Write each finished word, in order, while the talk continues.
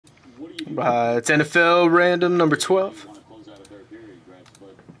It's NFL random number 12.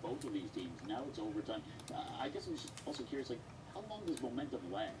 Both of these teams, now it's overtime. I guess I'm also curious, like, how long does momentum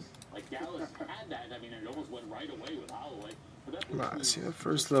last? Like, Dallas had that. I mean, it almost went right away with Holloway. Right, see that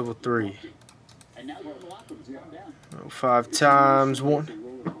first level 3. And now you're in the locker room. It's gone down. 5 times 1,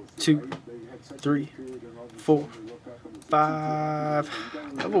 2, 3, 4, 5.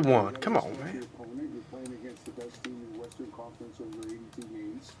 Level 1. Come on, man.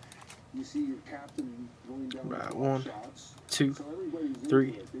 Right, 1, 2,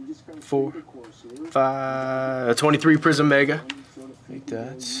 3, 4, 5. A 23 Prism Mega. Like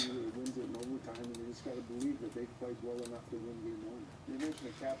that.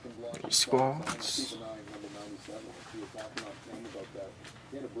 Squads.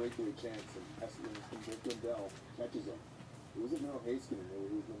 He had a breakaway chance and Lindell catches him. It wasn't Merrill Haskin, it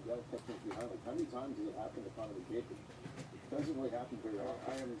was Lindell catching behind. Like, how many times does it happen to Connor Bacon? It doesn't really happen very often.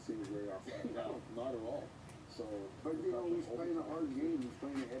 I haven't seen it very often. No, not at all. So, but you know, he's playing a hard game. He's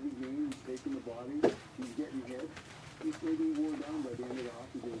playing a heavy game. He's taking the body. He's getting hit. He's maybe worn down by the end of the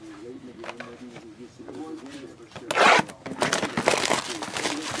hockey game. He's late in the game. Maybe he's just a little bit for sure.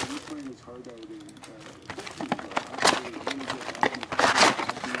 He's playing his heart out in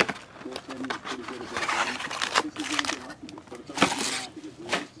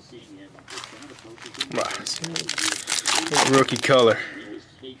rookie color.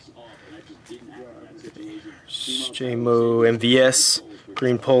 JMO MVS,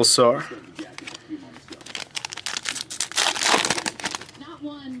 green Pulsar.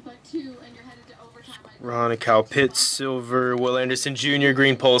 Ron and Kyle Pitts, silver. Will Anderson Jr.,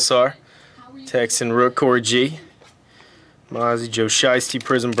 green Pulsar. Texan Rook, Corey G. Mozzie, Joe Shiesty,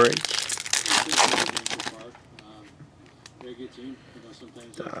 Prism Break.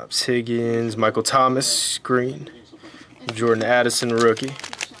 Dobbs, Higgins, Michael Thomas, green. Jordan Addison, rookie.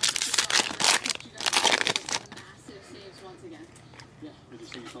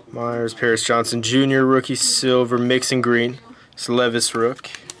 Myers, Paris Johnson Jr., rookie, silver, mixing green. It's Levis, rook.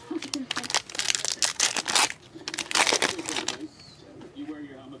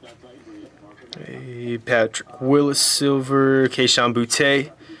 Patrick Willis, silver. Keyshawn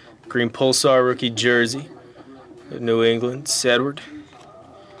Boutte, green Pulsar, rookie jersey. New England, it's Edward.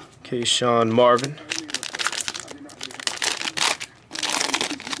 Keyshawn Marvin.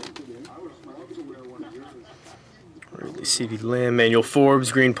 Ridley C.D. Lamb, Manuel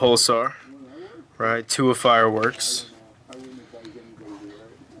Forbes, green Pulsar. Right, 2 of Fireworks.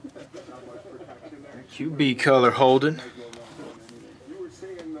 QB color Holden.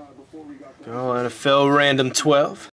 NFL random 12.